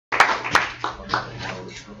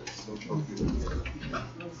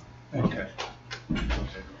Okay.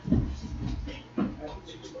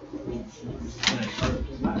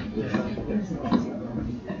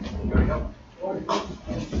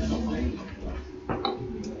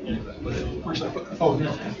 Oh, no,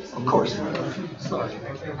 of course. Sorry.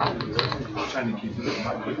 I'm trying to keep it.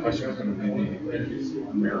 My quick question is going to be the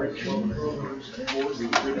American.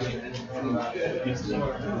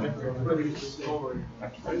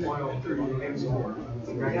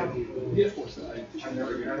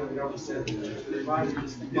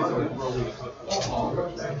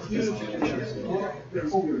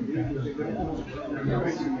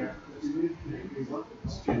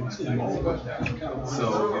 So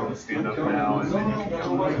it will stand up now and then you can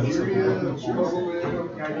come. I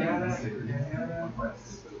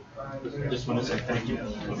just want to say thank you.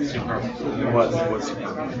 Super. What's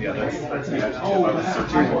the other? Oh, I was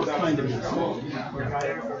searching for kind of.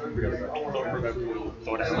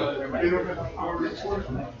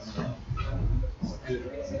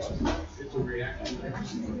 It's a reaction.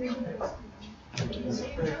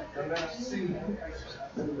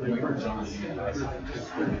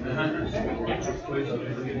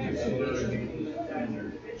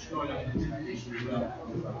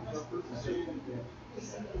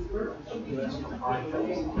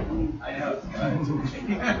 I have.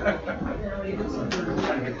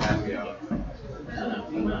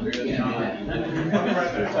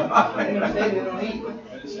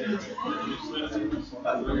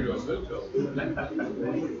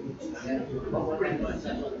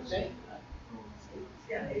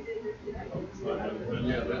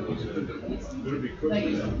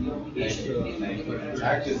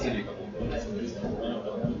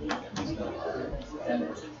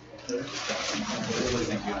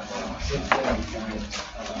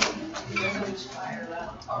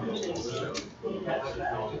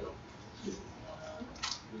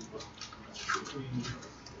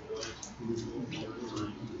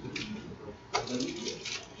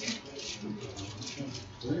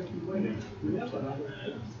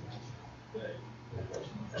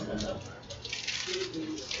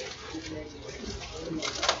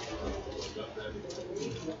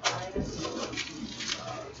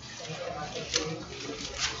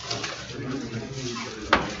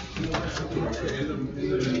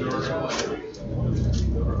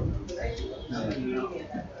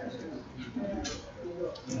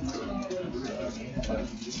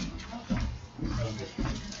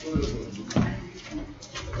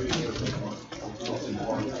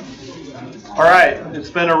 All right, it's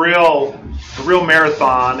been a real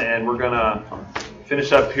marathon, and we're gonna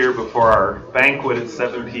finish up here before our banquet at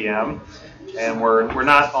 7 p.m. And we're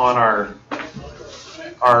not on our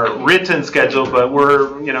written schedule, but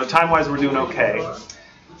we're time-wise we're doing okay.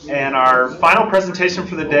 And our final presentation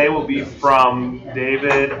for the day will be from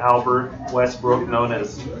David Albert Westbrook, known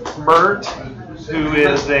as Bert, who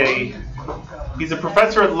is he's a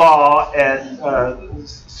professor at law at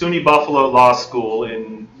SUNY Buffalo Law School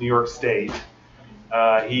in New York State.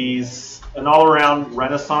 He's an all-around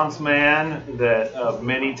Renaissance man of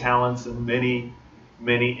many talents and many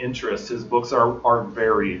interests. His books are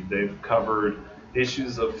varied. They've covered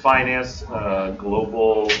issues of finance,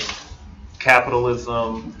 global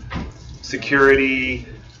capitalism, security,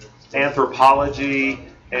 anthropology,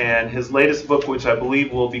 and his latest book, which I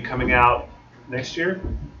believe will be coming out next year,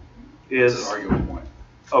 is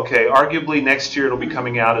arguably next year it'll be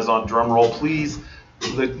coming out, is on drum roll please,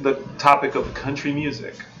 the topic of country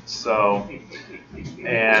music. So,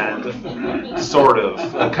 and sort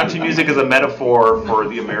of country music is a metaphor for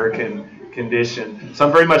the American condition. So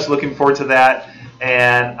I'm very much looking forward to that,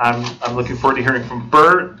 and I'm looking forward to hearing from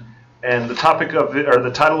Bert. And the topic of it, or the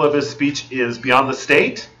title of his speech, is Beyond the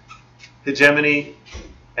State, Hegemony,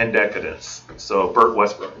 and Decadence. So, Bert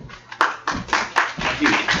Westbrook. Thank you.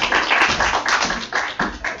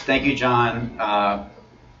 Thank you, John.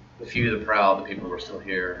 The few, the proud, the people who are still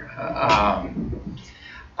here.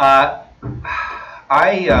 I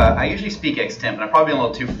usually speak extemp, and I'm probably a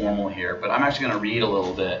little too formal here, but I'm actually going to read a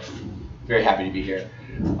little bit. Very happy to be here.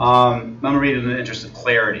 I'm going to read in the interest of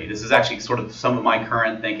clarity. This is actually sort of some of my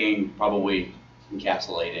current thinking, probably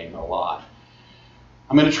encapsulating a lot.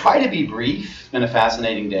 I'm going to try to be brief. It's been a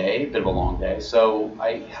fascinating day, a bit of a long day. So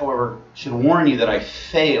I, however, should warn you that I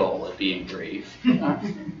fail at being brief.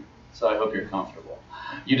 So I hope you're comfortable.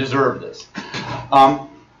 You deserve this. I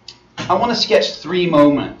want to sketch three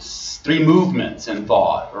movements in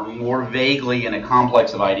thought, or more vaguely in a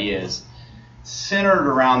complex of ideas, centered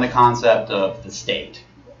around the concept of the state,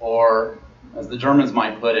 or as the Germans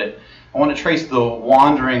might put it, I want to trace the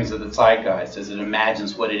wanderings of the zeitgeist as it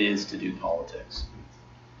imagines what it is to do politics.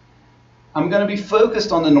 I'm going to be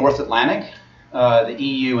focused on the North Atlantic, the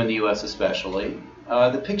EU and the US especially.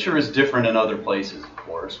 The picture is different in other places, of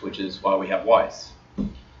course, which is why we have WAIS.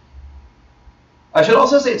 I should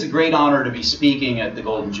also say it's a great honor to be speaking at the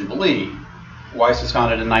Golden Jubilee. WAIS was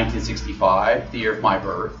founded in 1965, the year of my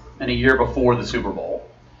birth, and a year before the Super Bowl.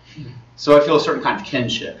 So I feel a certain kind of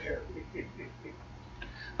kinship here.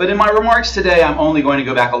 But in my remarks today, I'm only going to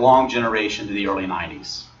go back a long generation to the early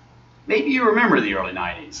 90s. Maybe you remember the early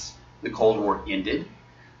 90s. The Cold War ended.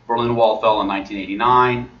 Berlin Wall fell in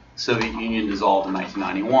 1989. Soviet Union dissolved in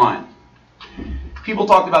 1991. People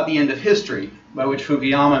talked about the end of history, by which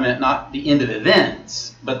Fukuyama meant not the end of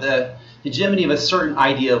events, but the hegemony of a certain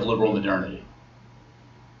idea of liberal modernity.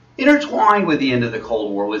 Intertwined with the end of the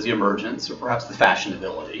Cold War was the emergence, or perhaps the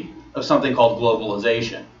fashionability, of something called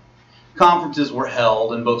globalization. Conferences were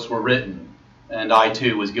held and books were written, and I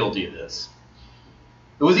too was guilty of this.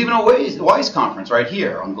 There was even a WAIS conference right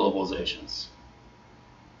here on globalizations,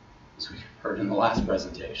 as we heard in the last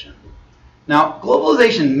presentation. Now,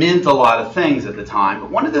 globalization meant a lot of things at the time,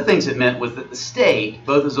 but one of the things it meant was that the state,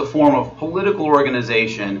 both as a form of political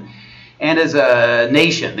organization and as a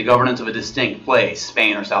nation, the governance of a distinct place,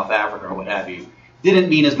 Spain or South Africa or what have you, didn't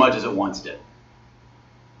mean as much as it once did.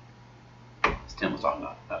 As Tim was talking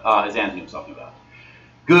about, as Anthony was talking about.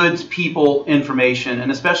 Goods, people, information,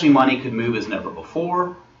 and especially money could move as never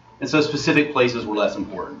before, and so specific places were less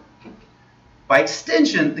important. By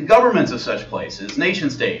extension, the governments of such places,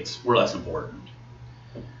 nation-states, were less important.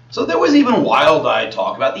 So there was even wild-eyed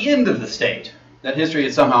talk about the end of the state, that history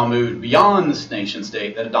had somehow moved beyond this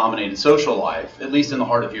nation-state that had dominated social life, at least in the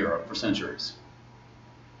heart of Europe, for centuries.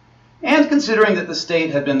 And considering that the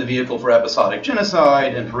state had been the vehicle for episodic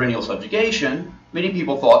genocide and perennial subjugation, many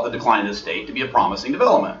people thought the decline of the state to be a promising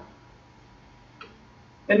development.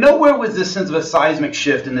 And nowhere was this sense of a seismic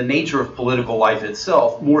shift in the nature of political life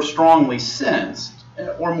itself more strongly sensed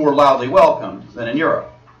or more loudly welcomed than in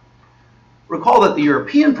Europe. Recall that the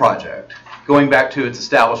European project, going back to its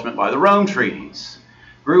establishment by the Rome treaties,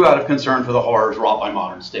 grew out of concern for the horrors wrought by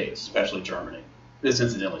modern states, especially Germany. This,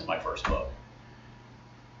 incidentally, is my first book.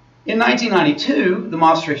 In 1992, the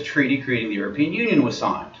Maastricht Treaty creating the European Union was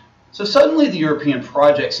signed. So suddenly the European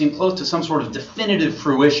project seemed close to some sort of definitive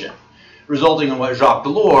fruition, resulting in what Jacques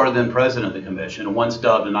Delors, then president of the Commission, once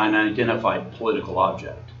dubbed an unidentified political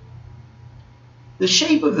object. The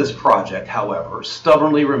shape of this project, however,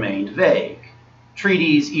 stubbornly remained vague.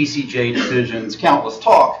 Treaties, ECJ decisions, countless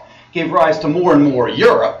talk gave rise to more and more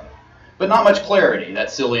Europe, but not much clarity,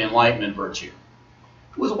 that silly Enlightenment virtue.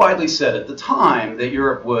 It was widely said at the time that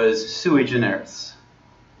Europe was sui generis.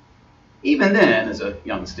 Even then, as a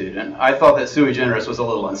young student, I thought that sui generis was a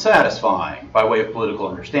little unsatisfying by way of political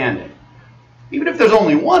understanding. Even if there's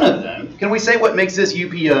only one of them, can we say what makes this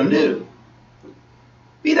UPO new?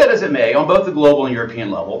 Be that as it may, on both the global and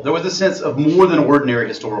European level, there was a sense of more than ordinary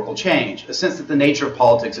historical change, a sense that the nature of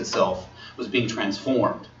politics itself was being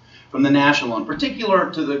transformed, from the national in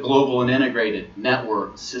particular to the global and integrated,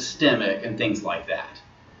 network, systemic, and things like that.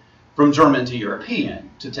 From German to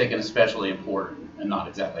European, to take an especially important and not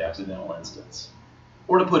exactly accidental instance.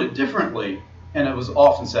 Or to put it differently, and it was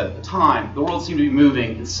often said at the time, the world seemed to be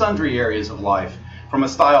moving in sundry areas of life from a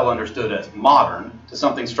style understood as modern to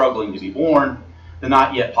something struggling to be born, the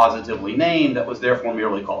not yet positively named that was therefore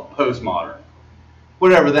merely called postmodern.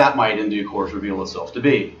 Whatever that might in due course reveal itself to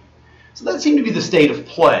be. So that seemed to be the state of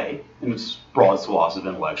play in its broad swaths of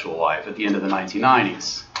intellectual life at the end of the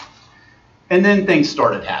 1990s. And then things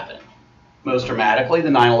started happening. Most dramatically, the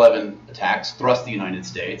 9/11 attacks thrust the United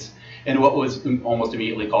States into what was almost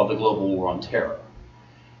immediately called the global war on terror.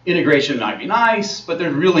 Integration might be nice, but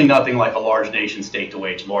there's really nothing like a large nation state to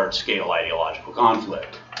wage large-scale ideological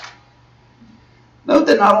conflict. Note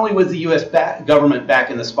that not only was the US government back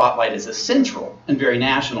in the spotlight as a central and very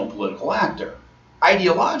national political actor,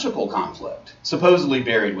 ideological conflict, supposedly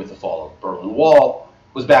buried with the fall of the Berlin Wall,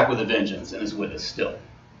 was back with a vengeance and is with us still.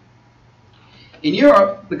 In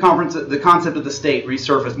Europe, the concept of the state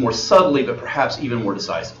resurfaced more subtly, but perhaps even more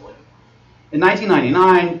decisively. In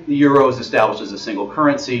 1999, the euro was established as a single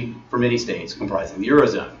currency for many states comprising the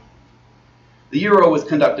Eurozone. The euro was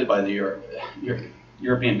conducted by the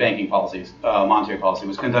European banking policies, monetary policy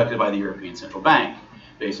was conducted by the European Central Bank,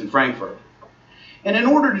 based in Frankfurt. And in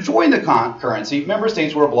order to join the currency, member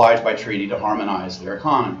states were obliged by treaty to harmonize their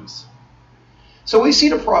economies. So we see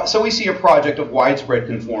a project of widespread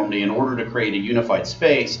conformity in order to create a unified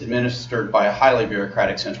space administered by a highly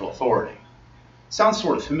bureaucratic central authority. Sounds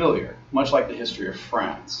sort of familiar, much like the history of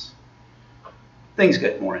France. Things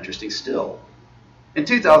get more interesting still. In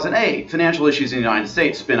 2008, financial issues in the United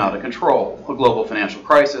States spin out of control. A global financial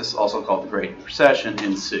crisis, also called the Great Recession,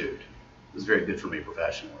 ensued. It was very good for me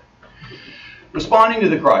professionally. Responding to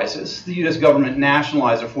the crisis, the U.S. government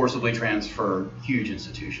nationalized or forcibly transferred huge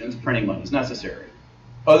institutions, printing money is necessary.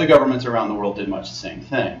 Other governments around the world did much the same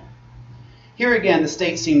thing. Here again, the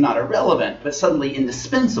state seemed not irrelevant, but suddenly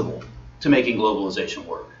indispensable to making globalization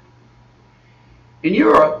work. In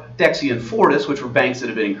Europe, Dexia and Fortis, which were banks that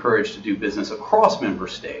had been encouraged to do business across member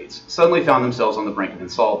states, suddenly found themselves on the brink of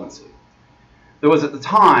insolvency. There was at the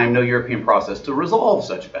time no European process to resolve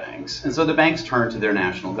such banks, and so the banks turned to their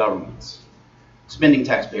national governments. Spending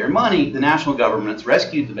taxpayer money, the national governments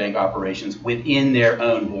rescued the bank operations within their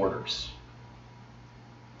own borders.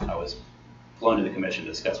 I was flown to the commission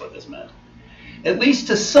to discuss what this meant. At least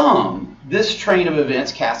to some, this train of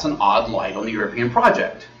events casts an odd light on the European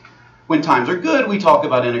project. When times are good, we talk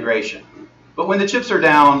about integration. But when the chips are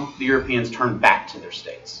down, the Europeans turn back to their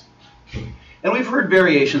states. And we've heard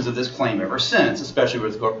variations of this claim ever since, especially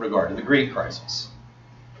with regard to the Greek crisis.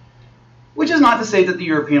 Which is not to say that the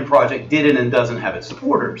European project didn't and doesn't have its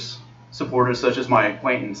supporters. Supporters such as my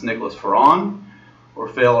acquaintance Nicholas Ferran, or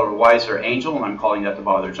Phil, or WAIS, or Angel, and I'm calling that to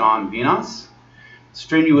bother John Vinas,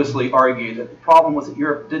 strenuously argued that the problem was that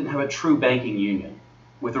Europe didn't have a true banking union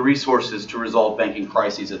with the resources to resolve banking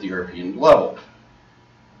crises at the European level.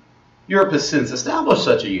 Europe has since established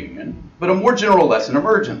such a union, but a more general lesson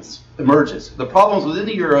emerges. The problems within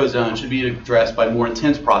the Eurozone should be addressed by more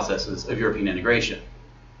intense processes of European integration.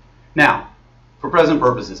 Now, for present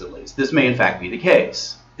purposes at least, this may in fact be the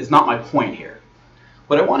case. It's not my point here.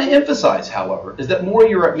 What I want to emphasize, however, is that more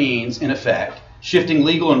Europe means, in effect, shifting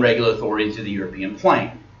legal and regulatory authority to the European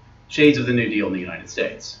plane, shades of the New Deal in the United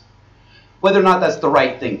States. Whether or not that's the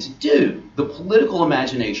right thing to do, the political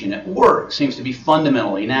imagination at work seems to be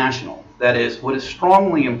fundamentally national. That is, what is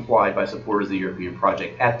strongly implied by supporters of the European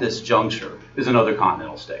project at this juncture is another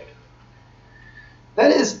continental state.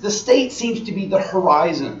 That is, the state seems to be the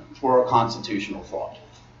horizon for a constitutional thought.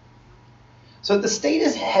 So the state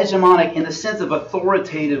is hegemonic in the sense of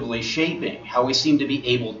authoritatively shaping how we seem to be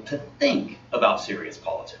able to think about serious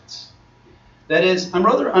politics. That is, I'm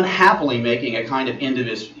rather unhappily making a kind of end of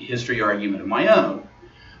history argument of my own.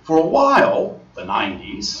 For a while, the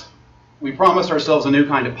 90s, we promised ourselves a new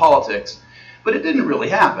kind of politics, but it didn't really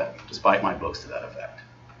happen, despite my books to that effect.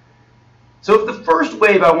 So if the first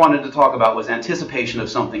wave I wanted to talk about was anticipation of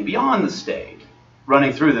something beyond the state,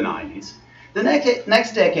 running through the 90s, the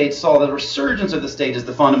next decade saw the resurgence of the state as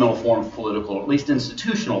the fundamental form of political, or at least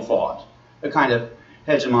institutional thought, a kind of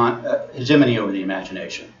hegemony over the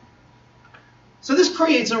imagination. So this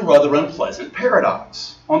creates a rather unpleasant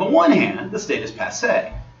paradox. On the one hand, the state is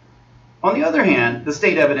passé. On the other hand, the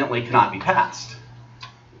state evidently cannot be passed.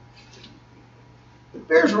 It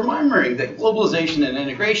bears remembering that globalization and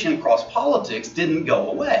integration across politics didn't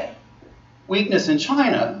go away. Weakness in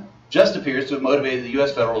China just appears to have motivated the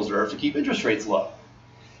US Federal Reserve to keep interest rates low,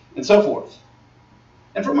 and so forth.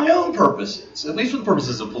 And for my own purposes, at least for the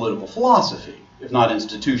purposes of political philosophy, if not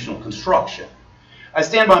institutional construction, I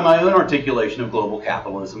stand by my own articulation of global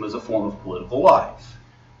capitalism as a form of political life,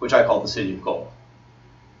 which I call the city of gold.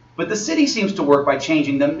 But the city seems to work by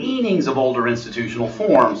changing the meanings of older institutional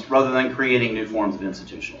forms rather than creating new forms of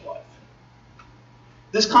institutional life.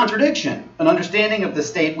 This contradiction, an understanding of the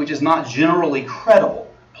state which is not generally credible,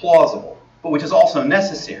 plausible, but which is also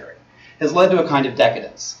necessary, has led to a kind of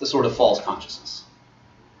decadence, a sort of false consciousness.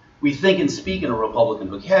 We think and speak in a Republican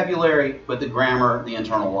vocabulary, but the grammar, the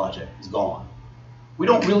internal logic is gone. We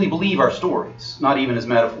don't really believe our stories, not even as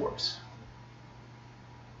metaphors.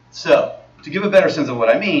 So, to give a better sense of what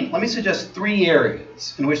I mean, let me suggest 3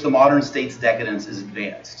 areas in which the modern state's decadence is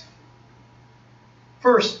advanced.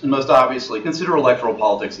 First, and most obviously, consider electoral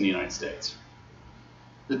politics in the United States.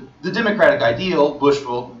 The democratic ideal, Bush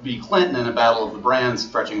v. Clinton in a battle of the brands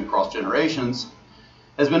stretching across generations,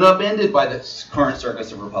 has been upended by the current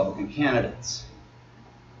circus of Republican candidates.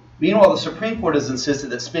 Meanwhile, the Supreme Court has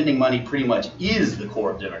insisted that spending money pretty much is the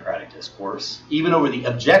core of democratic discourse, even over the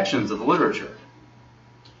objections of the literature.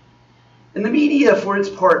 And the media, for its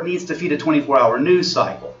part, needs to feed a 24-hour news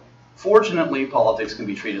cycle. Fortunately, politics can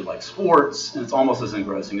be treated like sports, and it's almost as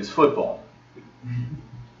engrossing as football.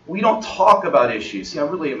 We don't talk about issues. See, I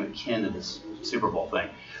really am akin to this Super Bowl thing.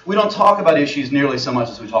 We don't talk about issues nearly so much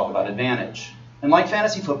as we talk about advantage. And like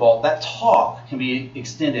fantasy football, that talk can be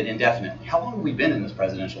extended indefinitely. How long have we been in this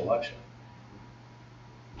presidential election?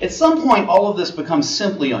 At some point, all of this becomes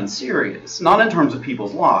simply unserious, not in terms of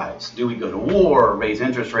people's lives. Do we go to war, raise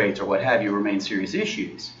interest rates, or what have you, remain serious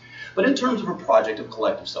issues, but in terms of a project of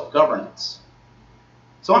collective self-governance.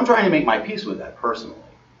 So I'm trying to make my peace with that personally.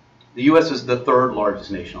 The US is the 3rd largest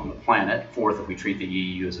nation on the planet, 4th if we treat the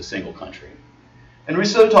EU as a single country. And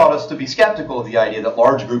Rousseau taught us to be skeptical of the idea that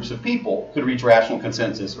large groups of people could reach rational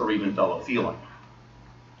consensus or even fellow feeling.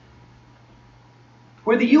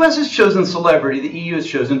 Where the US has chosen celebrity, the EU has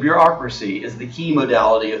chosen bureaucracy as the key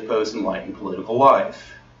modality of post-enlightened political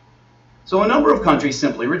life. So a number of countries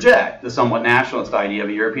simply reject the somewhat nationalist idea of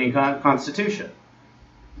a European constitution.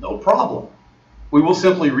 No problem. We will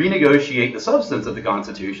simply renegotiate the substance of the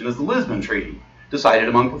Constitution as the Lisbon Treaty, decided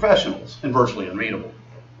among professionals and virtually unreadable.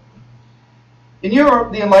 In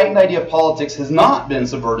Europe, the enlightened idea of politics has not been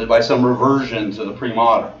subverted by some reversion to the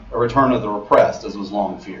pre-modern, a return of the repressed as was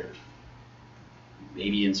long feared.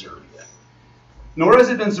 Maybe in Serbia. Nor has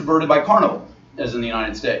it been subverted by carnival, as in the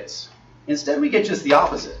United States. Instead, we get just the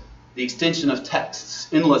opposite, the extension of texts,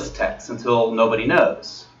 endless texts, until nobody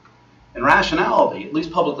knows. And rationality, at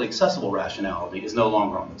least publicly accessible rationality, is no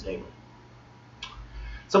longer on the table.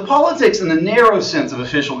 So politics in the narrow sense of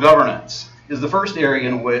official governance is the first area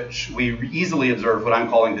in which we easily observe what I'm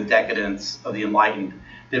calling the decadence of the enlightened,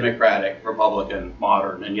 democratic, republican,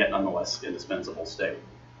 modern, and yet nonetheless indispensable state.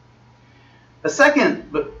 A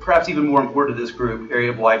second, but perhaps even more important to this group,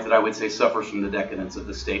 area of life that I would say suffers from the decadence of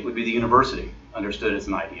the state would be the university, understood as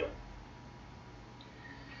an ideal.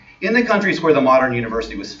 In the countries where the modern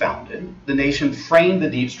university was founded, the nation framed the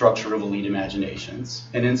deep structure of elite imaginations,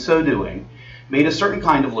 and in so doing, made a certain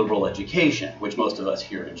kind of liberal education, which most of us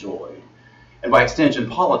here enjoy, and by extension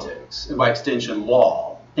politics, and by extension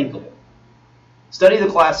law, thinkable. Study the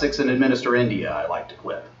classics and administer India, I like to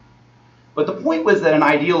quip. But the point was that an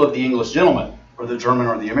ideal of the English gentleman, or the German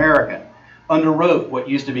or the American, underwrote what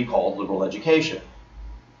used to be called liberal education.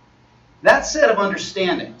 That set of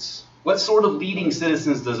understandings, what sort of leading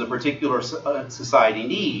citizens does a particular society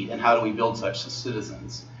need, and how do we build such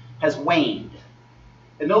citizens, has waned.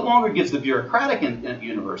 It no longer gives the bureaucratic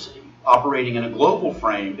university, operating in a global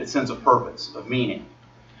frame, its sense of purpose, of meaning.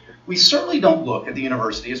 We certainly don't look at the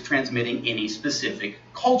university as transmitting any specific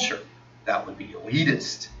culture. That would be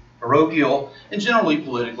elitist, parochial, and generally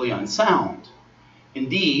politically unsound.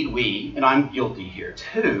 Indeed, we, and I'm guilty here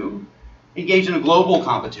too, engage in a global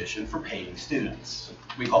competition for paying students.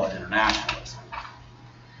 We call it internationalism.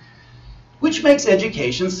 Which makes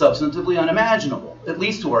education substantively unimaginable, at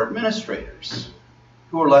least to our administrators,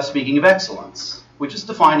 who are less speaking of excellence, which is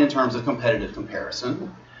defined in terms of competitive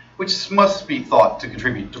comparison, which must be thought to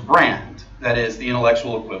contribute to brand, that is, the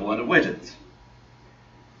intellectual equivalent of widgets.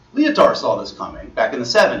 Lyotard saw this coming back in the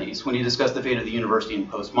 70s when he discussed the fate of the university in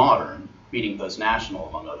postmodern, meaning post-national,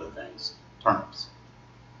 among other things, terms.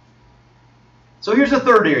 So here's a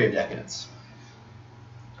third area of decadence.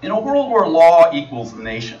 In a world where law equals the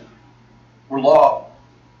nation, where law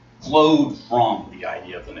flowed from the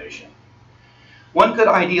idea of the nation, one could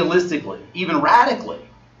idealistically, even radically,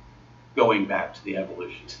 going back to the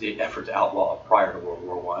evolution, to the effort to outlaw prior to World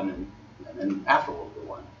War I and then after World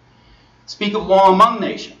War I, speak of law among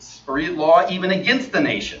nations, or law even against the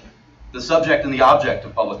nation, the subject and the object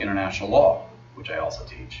of public international law, which I also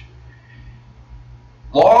teach.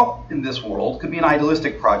 Law in this world could be an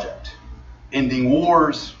idealistic project, ending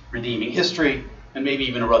wars, redeeming history, and maybe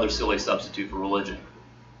even a rather silly substitute for religion,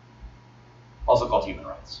 also called human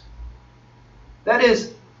rights. That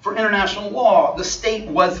is, for international law, the state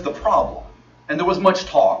was the problem, and there was much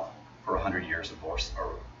talk for 100 years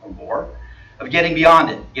or more of getting beyond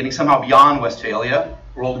it, getting somehow beyond Westphalia,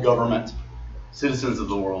 world government, citizens of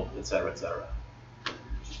the world, etc., etc.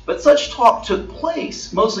 But such talk took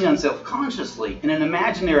place, mostly unself-consciously, in an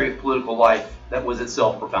imaginary political life that was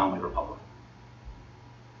itself profoundly republican.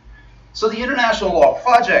 So the international law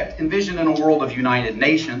project, envisioned in a world of united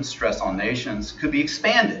nations, stress on nations, could be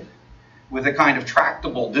expanded with a kind of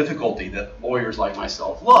tractable difficulty that lawyers like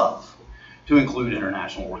myself love, to include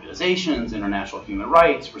international organizations, international human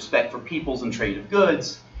rights, respect for peoples and trade of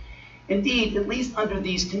goods. Indeed, at least under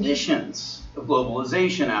these conditions of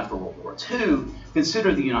globalization after World War II,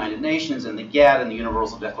 consider the United Nations and the GATT and the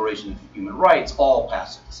Universal Declaration of Human Rights all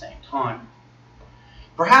passed at the same time.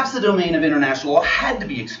 Perhaps the domain of international law had to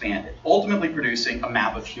be expanded, ultimately producing a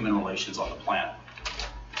map of human relations on the planet.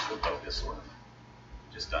 The focus sort of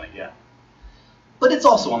just done again. But it's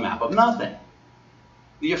also a map of nothing.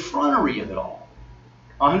 The effrontery of it all.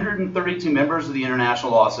 132 members of the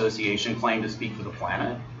International Law Association claim to speak for the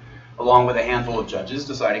planet, along with a handful of judges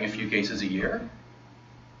deciding a few cases a year.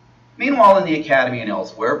 Meanwhile, in the academy and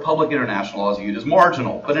elsewhere, public international law is viewed as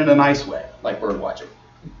marginal, but in a nice way, like bird watching.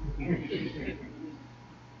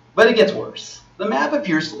 But it gets worse. The map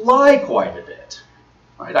appears to lie quite a bit.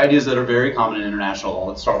 Right? Ideas that are very common in international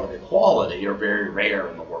law that start with equality are very rare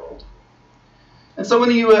in the world. And so in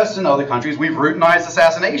the US and other countries, we've routinized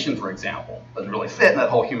assassination, for example. Doesn't really fit in that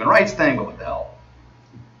whole human rights thing, but what the hell?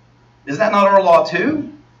 Is that not our law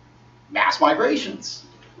too? Mass migrations.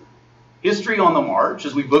 History on the march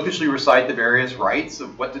as we bookishly recite the various rights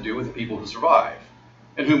of what to do with the people who survive,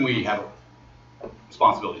 and whom we have a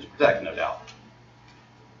responsibility to protect, no doubt.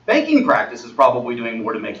 Banking practice is probably doing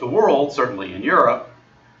more to make the world, certainly in Europe,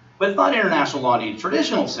 but it's not international law in any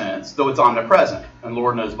traditional sense, though it's omnipresent, and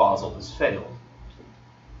Lord knows Basel has failed.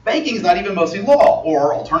 Banking is not even mostly law,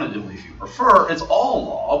 or alternatively, if you prefer, it's all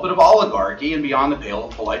law, but of oligarchy and beyond the pale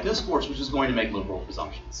of polite discourse, which is going to make liberal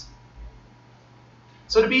presumptions.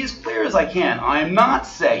 So to be as clear as I can, I am not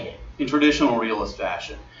saying, in traditional realist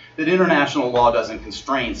fashion, that international law doesn't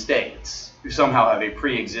constrain states who somehow have a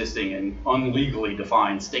pre-existing and unlegally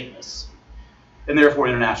defined stateness, and therefore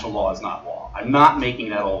international law is not law. I'm not making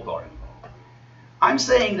that old argument. I'm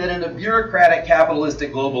saying that in a bureaucratic,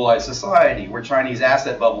 capitalistic, globalized society where Chinese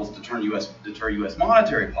asset bubbles deter US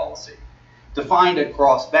monetary policy, defined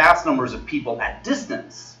across vast numbers of people at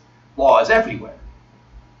distance, law is everywhere.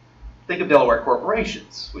 Think of Delaware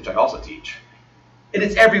corporations, which I also teach, and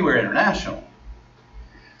it's everywhere international.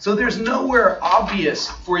 So there's nowhere obvious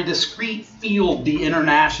for a discrete field, the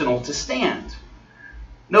international, to stand.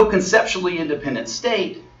 No conceptually independent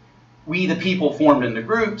state, we the people formed into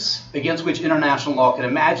groups, against which international law can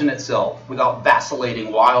imagine itself without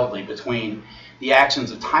vacillating wildly between the actions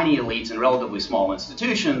of tiny elites and relatively small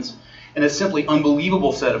institutions, and a simply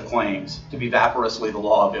unbelievable set of claims to be vaporously the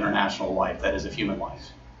law of international life, that is, of human life.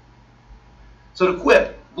 So to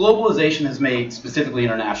quip, globalization has made specifically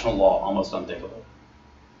international law almost unthinkable.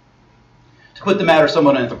 To put the matter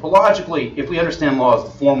somewhat anthropologically, if we understand law as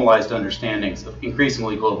the formalized understandings of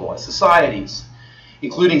increasingly globalized societies,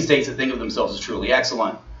 including states that think of themselves as truly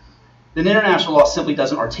excellent, then international law simply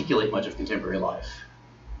doesn't articulate much of contemporary life.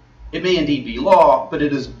 It may indeed be law, but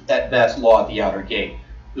it is at best law at the outer gate.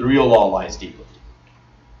 The real law lies deeper.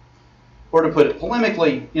 Or to put it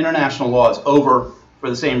polemically, international law is over for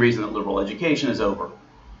the same reason that liberal education is over.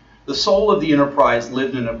 The soul of the enterprise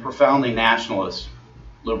lived in a profoundly nationalist,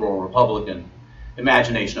 liberal Republican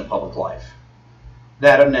imagination of public life.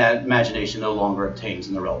 That imagination no longer obtains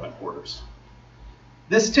in the relevant quarters.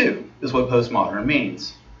 This, too, is what postmodern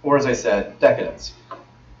means, or as I said, decadence.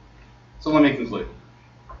 So let me conclude.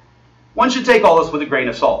 One should take all this with a grain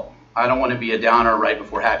of salt. I don't want to be a downer right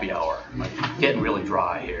before happy hour. I'm getting really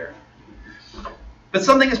dry here. But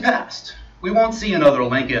something has passed. We won't see another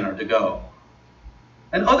Lincoln or De Gaulle.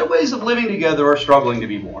 And other ways of living together are struggling to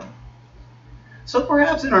be born. So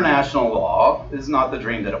perhaps international law is not the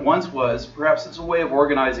dream that it once was. Perhaps it's a way of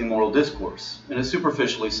organizing moral discourse in a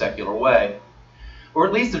superficially secular way, or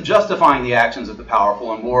at least of justifying the actions of the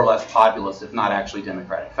powerful in more or less populist, if not actually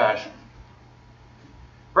democratic fashion.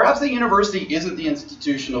 Perhaps the university isn't the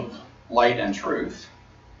institution of light and truth,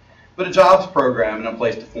 but a jobs program and a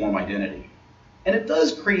place to form identity. And it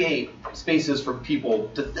does create spaces for people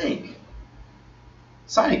to think.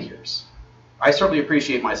 Sinecures. I certainly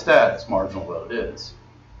appreciate my status, marginal though it is.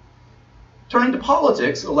 Turning to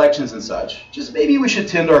politics, elections and such, just maybe we should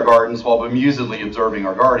tend our gardens while bemusedly observing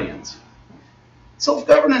our guardians.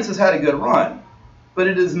 Self-governance has had a good run, but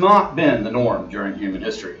it has not been the norm during human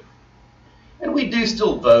history. And we do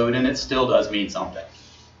still vote, and it still does mean something.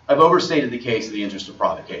 I've overstated the case in the interest of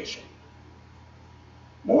provocation.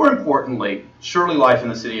 More importantly, surely life in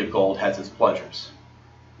the City of Gold has its pleasures,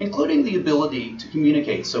 including the ability to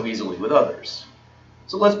communicate so easily with others.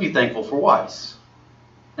 So let's be thankful for WAIS.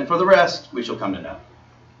 And for the rest, we shall come to know.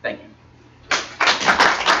 Thank you.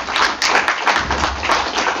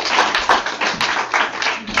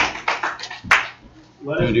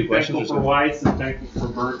 Let us be thankful for WAIS and thankful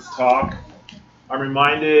for Bert's talk. I'm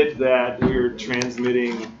reminded that we're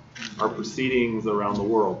transmitting our proceedings around the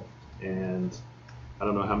world. And I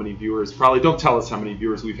don't know how many viewers, probably don't tell us how many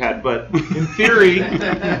viewers we've had, but in theory,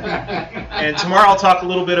 and tomorrow I'll talk a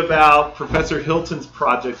little bit about Professor Hilton's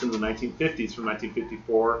project in the 1950s, from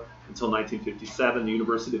 1954 until 1957, the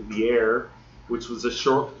University of the Air, which was a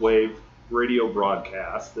shortwave radio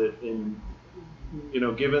broadcast that,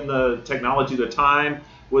 given the technology of the time,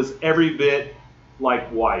 was every bit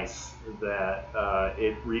like WAIS, that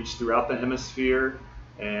it reached throughout the hemisphere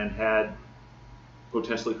and had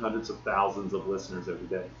potentially hundreds of thousands of listeners every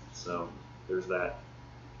day. So there's that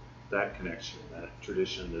connection, that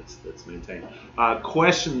tradition that's maintained.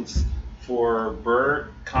 Questions for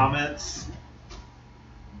Bert? Comments?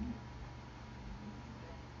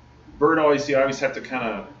 Bert, you always have to kind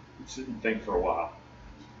of sit and think for a while.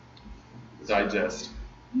 Digest.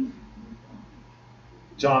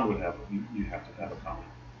 John would have. You have to have a comment.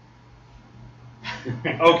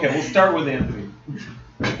 Okay, we'll start with Anthony.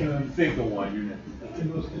 Think of one. You're next. The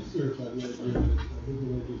most concerned by the idea of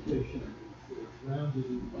legal education grounded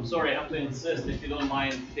in... I'm sorry, I have to insist, if you don't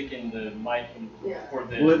mind picking the mic for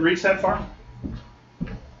the... Will it reach that far?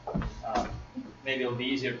 Maybe it'll be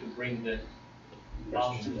easier to bring the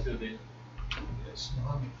mouse to the...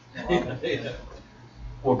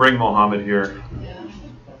 We'll bring Mohammed here.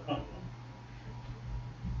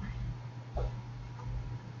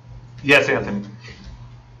 Yes, Anthony.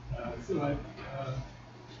 I'm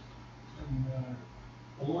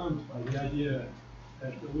alarmed by the idea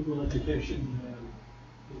that the liberal education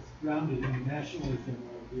is grounded in the nationalism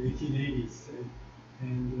of the 1880s,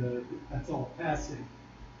 and that's all passing.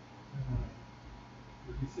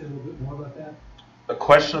 Would you say a little bit more about that? A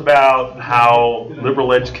question about how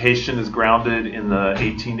liberal education is grounded in the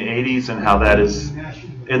 1880s and how that is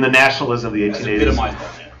in the nationalism of the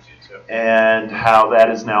 1880s, and how that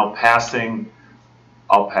is now passing.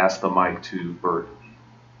 I'll pass the mic to Bert.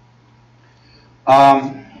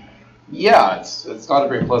 Yeah, it's not a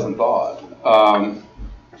very pleasant thought.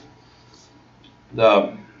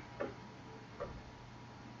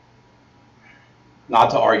 Not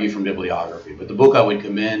to argue from bibliography, but the book I would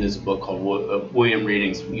commend is a book called William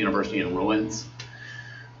Reading's University in Ruins.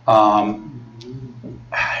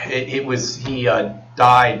 He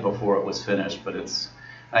died before it was finished, but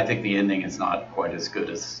I think the ending is not quite as good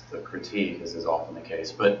as the critique, as is often the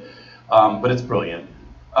case, but it's brilliant.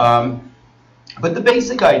 But the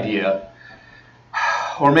basic idea,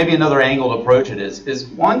 or maybe another angle to approach it is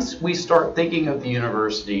once we start thinking of the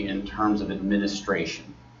university in terms of administration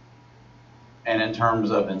and in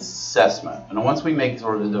terms of assessment, and once we make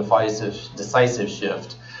sort of the decisive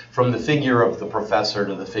shift from the figure of the professor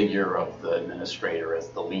to the figure of the administrator as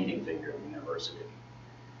the leading figure of the university,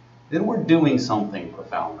 then we're doing something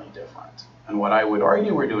profoundly different. And what I would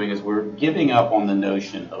argue we're doing is we're giving up on the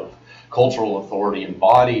notion of cultural authority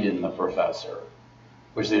embodied in the professor,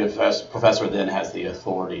 which the professor then has the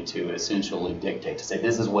authority to essentially dictate, to say,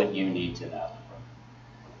 this is what you need to know.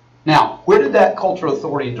 Now, where did that cultural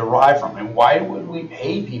authority derive from? And why would we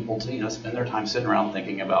pay people to spend their time sitting around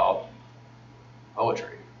thinking about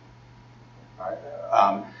poetry? Right?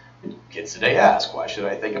 Kids today ask, why should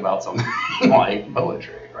I think about something like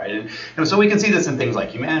poetry? Right? And so we can see this in things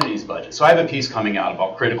like humanities budgets. So I have a piece coming out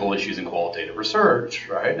about critical issues in qualitative research,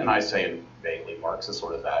 right? And I say in vaguely Marxist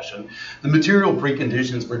sort of fashion, the material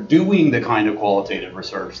preconditions for doing the kind of qualitative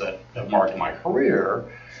research that marked my career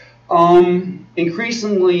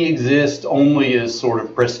increasingly exist only as sort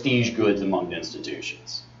of prestige goods among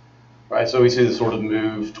institutions, right? So we see this sort of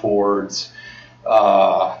move towards the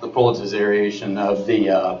politicization of the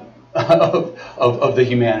of the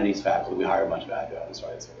humanities faculty. We hire a bunch of adjuncts,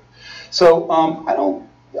 right? So I don't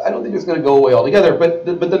think it's going to go away altogether. But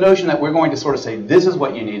the notion that we're going to sort of say this is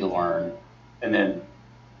what you need to learn, and then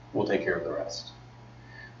we'll take care of the rest,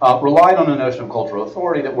 relied on a notion of cultural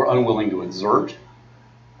authority that we're unwilling to exert.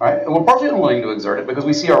 Right? And we're partially unwilling to exert it because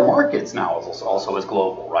we see our markets now also as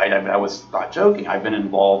global, right? I was not joking. I've been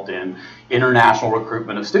involved in international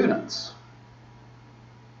recruitment of students,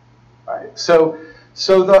 right? So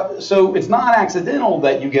it's not accidental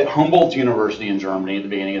that you get Humboldt University in Germany at the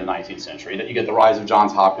beginning of the 19th century, that you get the rise of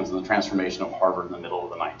Johns Hopkins and the transformation of Harvard in the middle of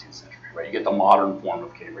the 19th century, right? You get the modern form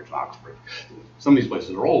of Cambridge and Oxford. Some of these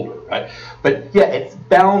places are older, right? But yeah, it's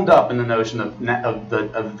bound up in the notion of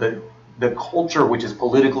the culture which is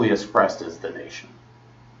politically expressed as the nation.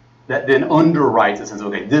 That then underwrites the sense of,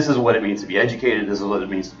 okay, this is what it means to be educated, this is what it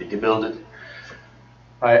means to be gebildet,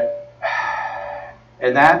 right?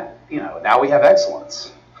 And that, now we have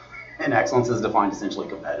excellence. And excellence is defined essentially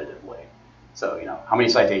competitively. So, how many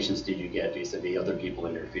citations did you get vis-a-vis other people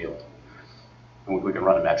in your field? And we can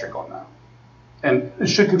run a metric on that. And it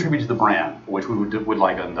should contribute to the brand, for which we would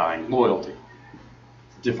like undying loyalty.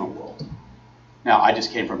 It's a different world. Now, I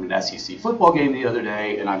just came from an SEC football game the other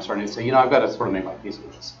day, and I'm starting to say, I've got to sort of make my peace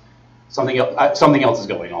with this. Something else is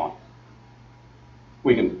going on.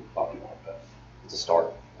 We can talk about it, but it's a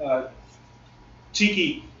start.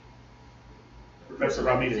 Cheeky. Professor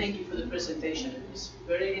Ramirez. Thank you for the presentation. It was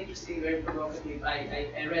very interesting, very provocative.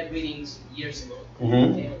 I read Readings years ago,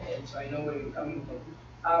 and so I know where you're coming from.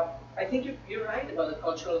 I think you're right about the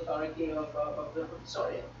cultural authority of the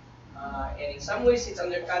professoriate. And in some ways, it's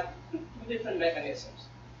undercut through two different mechanisms.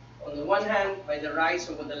 On the one hand, by the rise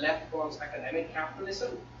of what the left calls academic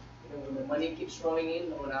capitalism. When the money keeps rolling in,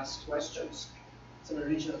 no one asks questions. It's an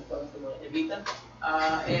original quote from Evita.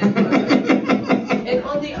 And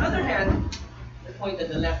on the other hand, the point that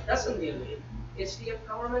the left doesn't deal with is the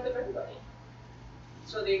empowerment of everybody.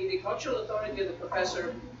 So the cultural authority of the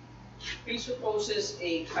professor presupposes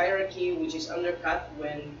a hierarchy which is undercut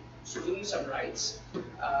when students have rights,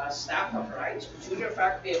 staff have rights, junior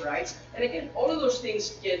faculty have rights, and again, all of those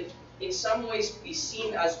things can in some ways be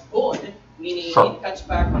seen as good, meaning Sure. it cuts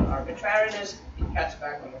back on arbitrariness, it cuts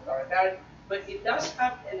back on authoritarian, but it does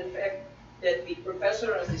have an effect that the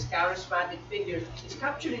professor as this charismatic figure is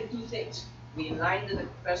captured in two things. The line that the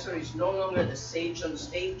professor is no longer the sage on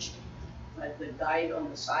stage, but the guide on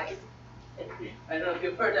the side. I don't know if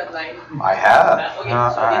you've heard that line. I have. Okay,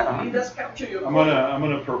 so it does capture your point. I'm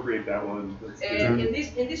gonna appropriate that one. And in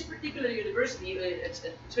this particular university, it's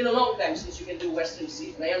been a long time since you can do Western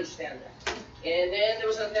Civ, and I understand that. And then there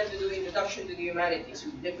was an attempt to do Introduction to the Humanities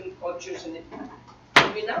with different cultures, and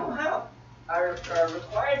we now have our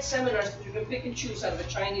required seminars that you can pick and choose out of a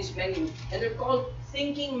Chinese menu, and they're called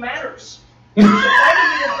Thinking Matters. So part of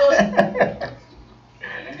me that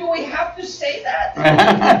goes, do we have to say that?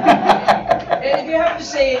 And if you have to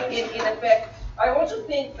say it in effect, I also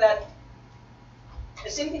think that the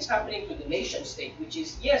same thing's happening to the nation state, which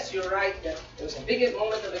is, yes, you're right, that there was a big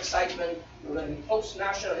moment of excitement, we're going to be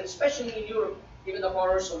post-national, and especially in Europe, given the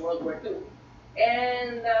horrors of World War II.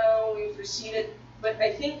 And now we've receded, but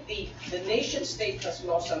I think the nation state has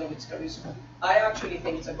lost some of its charisma. I actually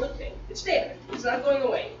think it's a good thing. It's there, it's not going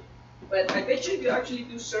away. But I bet you if you actually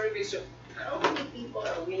do surveys of how many people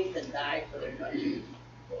are willing to die for their country,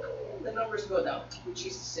 the numbers go down, which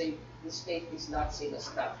is to say the state is not seen as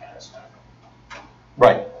that charismatic.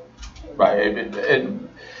 Right.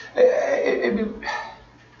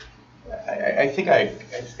 I think I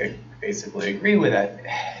basically agree with that.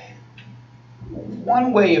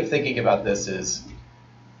 One way of thinking about this is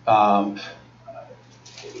I'm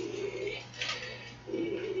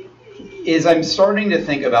starting to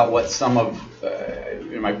think about what some of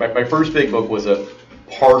my first big book was a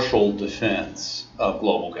partial defense of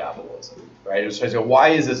global capitalism, right? So why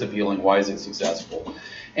is this appealing? Why is it successful?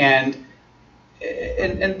 And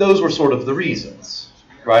those were sort of the reasons,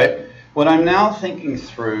 right? What I'm now thinking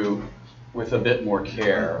through with a bit more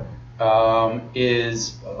care are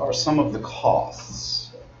some of the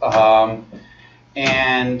costs.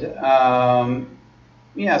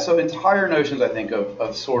 Yeah, so entire notions, I think,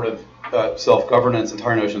 of sort of self-governance,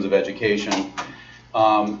 entire notions of education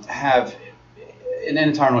have, and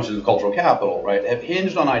entire notions of cultural capital, right, have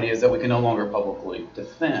hinged on ideas that we can no longer publicly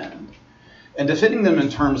defend. And defending them in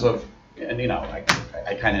terms of, and you know,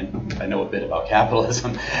 I know a bit about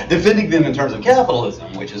capitalism. Defending them in terms of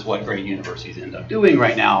capitalism, which is what great universities end up doing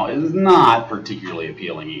right now, is not particularly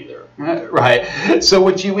appealing either, right? So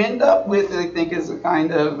what you end up with, I think, is a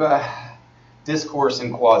kind of discourse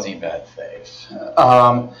in quasi-bad faith.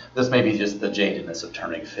 This may be just the jadedness of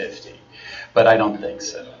turning 50, but I don't think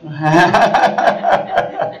so.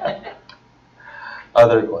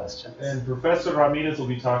 Other questions? And Professor Ramirez will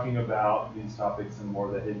be talking about these topics and more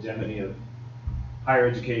the hegemony of higher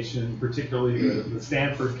education, particularly the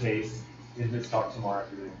Stanford case, in his talk tomorrow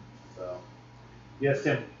afternoon. So, yes,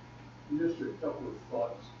 Tim. Just a couple of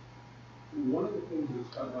thoughts. One of the things that's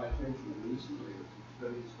caught my attention recently is some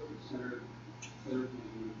studies from the Center for the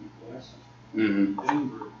West in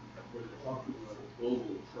Denver, where they're talking about a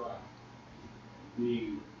global tribe,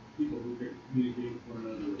 being people who can communicate with one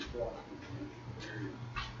another across the areas.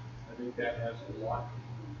 I think that has a lot of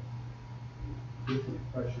different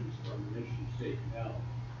pressures from the nation state now.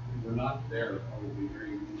 We're not there probably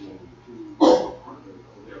very soon or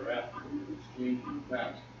thereafter in this changing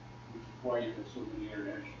fast, which is why you have so many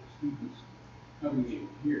international students coming in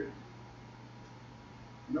here.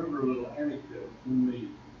 Remember a little anecdote when the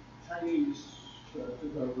Chinese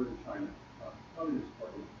took over in China, Communist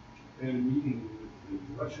Party, they had a meeting with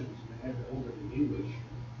the Russians and they had to hold it in English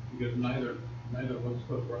because neither one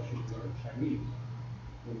spoke Russian nor Chinese.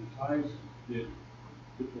 When the Thais did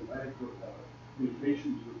diplomatic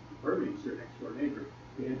communications with the Burmese, their next door neighbor,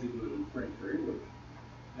 they had to do it in French or English.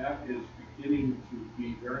 That is beginning to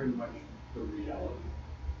be very much the reality,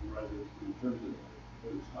 rather in terms of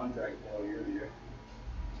whether it's contract law or the expert.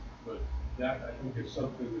 But that, I think, is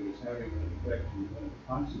something that is having an effect and a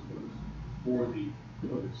consequence for the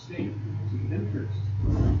state, because the interests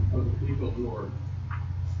of the people who are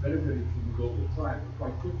benefiting from the global tribe are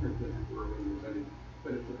quite different than they were when they were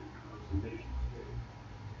benefiting from the nation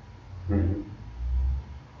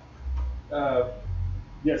state.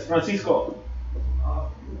 Yes, Francisco.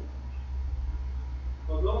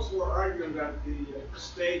 For those who are arguing that the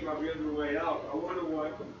state might be on the way out, I wonder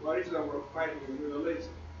what is it that we're fighting in the Middle East?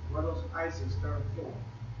 Why does ISIS start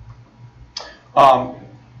form?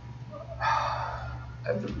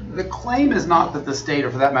 The claim is not that the state,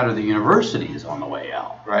 or for that matter, the university is on the way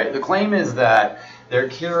out, right? The claim is that they're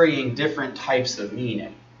carrying different types of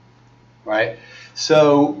meaning, right?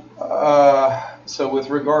 So, with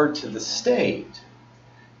regard to the state,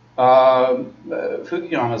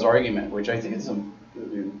 Fukuyama's argument, which I think is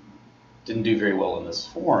didn't do very well in this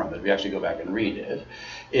forum, but if you actually go back and read it,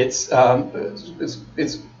 it's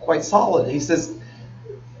quite solid. He says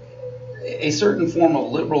a certain form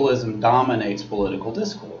of liberalism dominates political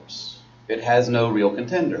discourse. It has no real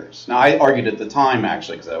contenders. Now, I argued at the time,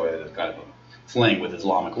 actually, because that was kind of a fling with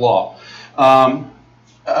Islamic law.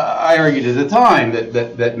 I argued at the time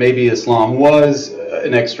that maybe Islam was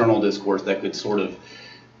an external discourse that could sort of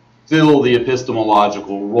fill the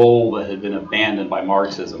epistemological role that had been abandoned by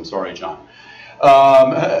Marxism. Sorry, John.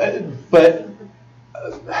 But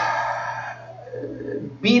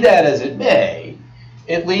be that as it may,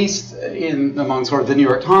 at least among sort of the New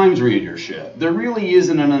York Times readership, there really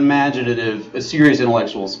isn't an imaginative, a serious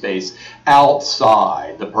intellectual space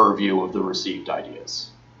outside the purview of the received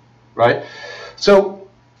ideas, right? So,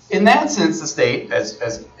 in that sense, the state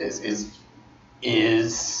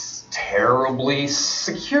is terribly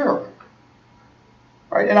secure,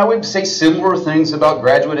 right? And I would say similar things about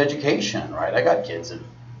graduate education, right? I got kids in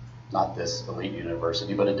not this elite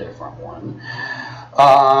university, but a different one,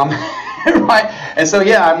 right? And so,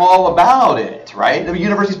 yeah, I'm all about it, right? The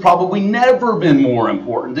university's probably never been more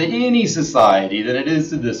important to any society than it is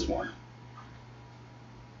to this one.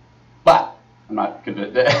 But I'm not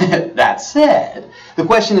convinced. That said, the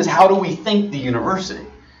question is, how do we think the university?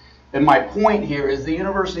 And my point here is the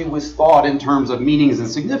university was thought in terms of meanings and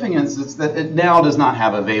significances that it now does not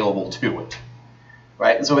have available to it,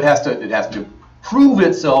 right? And so it has to prove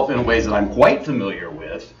itself in ways that I'm quite familiar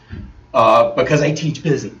with because I teach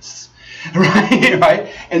business, right?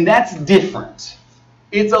 And that's different.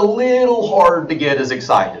 It's a little hard to get as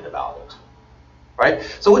excited about it, right?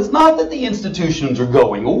 So it's not that the institutions are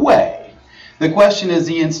going away. The question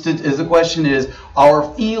is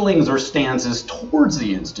our feelings or stances towards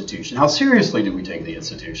the institution. How seriously do we take the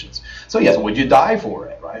institutions? So yes, would you die for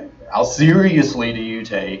it, right? How seriously do you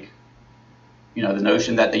take, the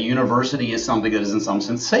notion that the university is something that is in some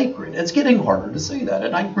sense sacred? It's getting harder to say that,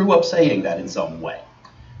 and I grew up saying that in some way,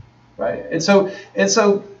 right? And so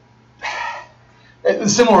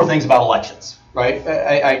similar things about elections, right?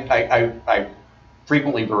 I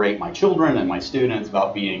frequently berate my children and my students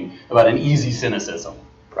about an easy cynicism,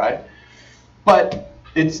 right? But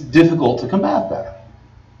it's difficult to combat that,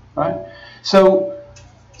 right? So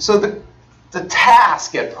the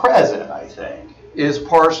task at present, I think, is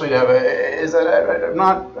partially this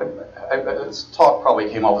talk probably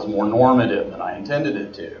came off as more normative than I intended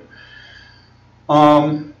it to.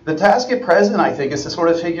 The task at present, I think, is to sort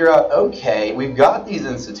of figure out, okay, we've got these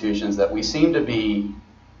institutions that we seem to be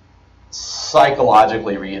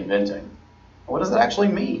psychologically reinventing. What does that actually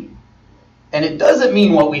mean? And it doesn't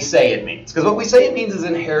mean what we say it means, because what we say it means is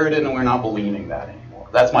inherited, and we're not believing that anymore.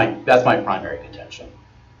 That's my primary contention.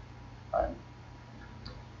 Right.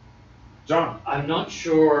 John? I'm not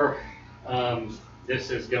sure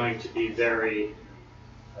this is going to be very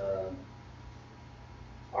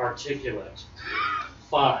articulate,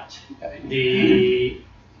 but the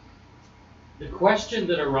question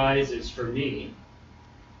that arises for me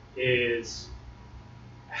is,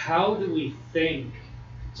 how do we think?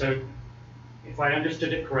 So, if I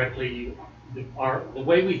understood it correctly, the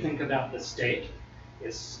way we think about the state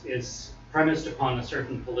is premised upon a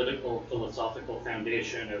certain political, philosophical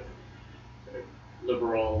foundation of sort of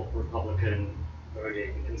liberal, Republican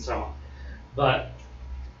voting, and so on. But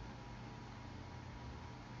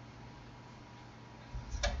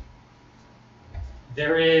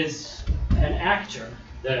there is an actor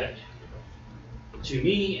that, to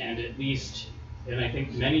me, and at least, and I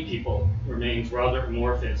think many people, remains rather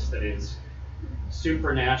amorphous, that is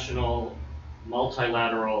supranational,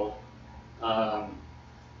 multilateral,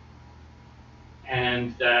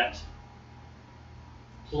 and that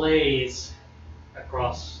plays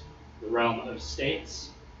across the realm of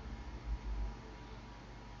states,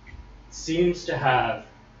 seems to have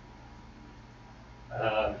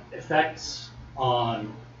effects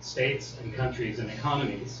on states and countries and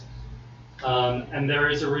economies. And there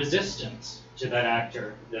is a resistance to that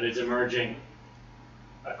actor that is emerging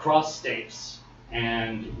across states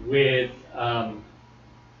and with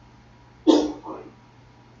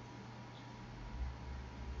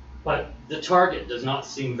but the target does not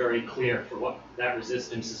seem very clear for what that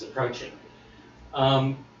resistance is approaching.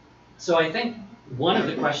 So I think one of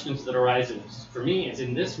the questions that arises for me is,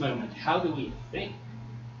 in this moment, how do we think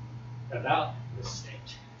about the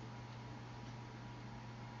state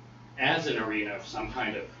as an arena of some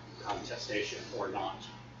kind of contestation or not?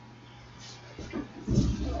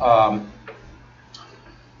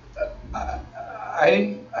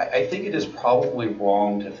 I think it is probably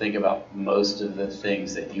wrong to think about most of the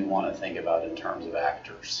things that you want to think about in terms of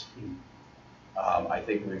actors. I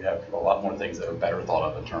think we have a lot more things that are better thought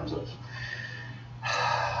of in terms of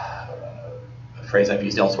phrase I've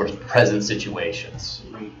used elsewhere is present situations,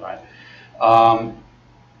 right?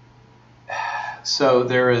 So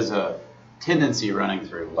there is a tendency running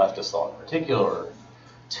through leftist thought in particular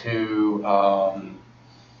to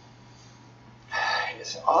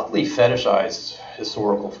it's oddly fetishize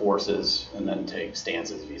historical forces and then take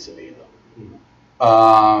stances vis-a-vis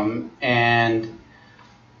them. And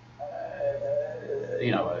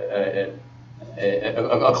you know,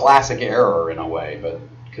 a classic error in a way, but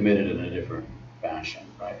committed in a different fashion,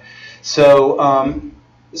 right? So,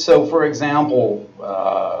 so for example,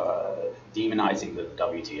 demonizing the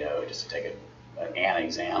WTO, just to take an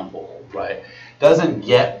example, right, doesn't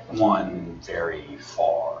get one very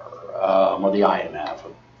far. Or the IMF,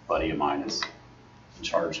 a buddy of mine is in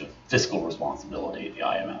charge of fiscal responsibility at the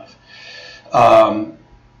IMF.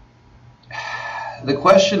 The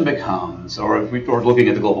question becomes, or if we're looking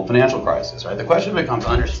at the global financial crisis, right? The question becomes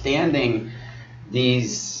understanding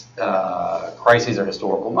these crises or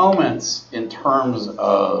historical moments in terms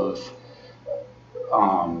of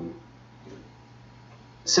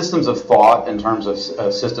systems of thought, in terms of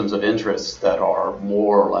systems of interest that are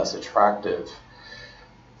more or less attractive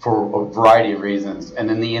for a variety of reasons, and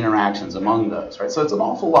then the interactions among those, right? So it's an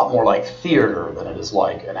awful lot more like theater than it is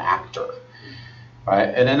like an actor, right?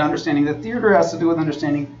 And then understanding that theater has to do with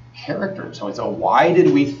understanding character. So why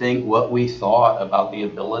did we think what we thought about the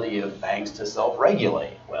ability of banks to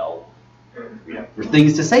self-regulate? Well, there are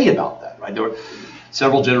things to say about that, right? There were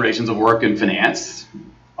several generations of work in finance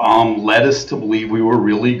led us to believe we were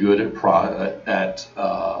really good at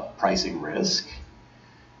pricing risk.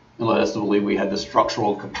 It led us to believe we had the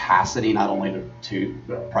structural capacity not only to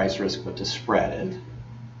price risk, but to spread it.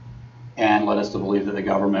 And led us to believe that the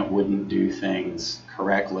government wouldn't do things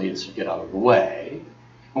correctly to get out of the way.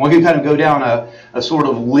 And we can kind of go down a sort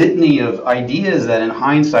of litany of ideas that in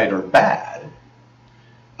hindsight are bad.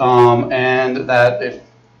 And that if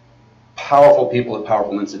powerful people at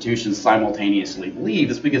powerful institutions simultaneously believe,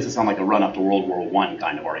 this begins to sound like a run-up to World War I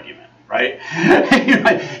kind of argument, right?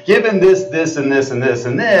 Given this, this, and this, and this,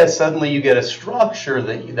 and this, suddenly you get a structure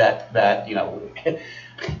that you know,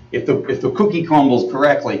 if the cookie crumbles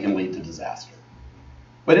correctly, can lead to disaster.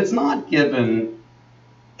 But it's not given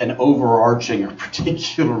an overarching or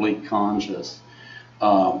particularly conscious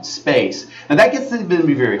space. And that gets to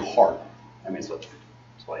be very hard. I mean, it's what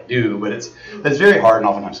I do, but it's very hard and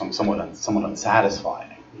oftentimes somewhat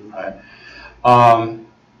unsatisfying, right?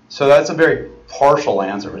 So that's a very partial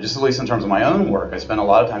answer, but just at least in terms of my own work, I spend a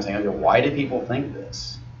lot of time saying, okay, why do people think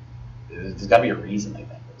this? There's got to be a reason they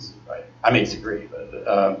think this, right? I may disagree, but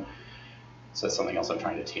so that's something else I'm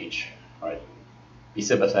trying to teach, right? Be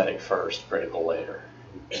sympathetic first, critical later.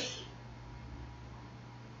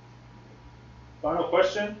 Final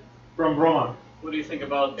question from Roman. What do you think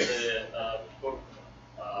about the book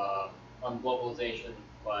on globalization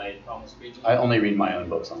by Thomas Friedman? I only read my own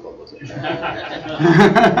books on globalization.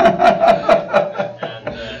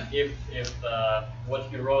 And if what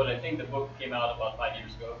he wrote, I think the book came out about 5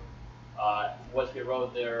 years ago. What he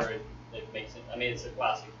wrote there, it makes it. I mean, it's a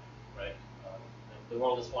classic, right? The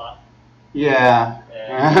world is flat. Yeah.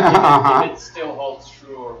 And if it still holds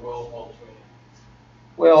true or will hold true.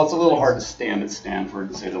 Well, it's a little hard to stand at Stanford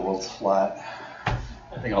and say the world's flat.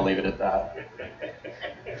 I think I'll leave it at that.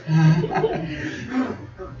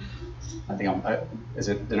 I think is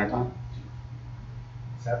it dinner time?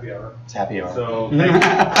 It's happy hour. It's happy hour. So, thank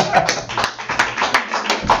you.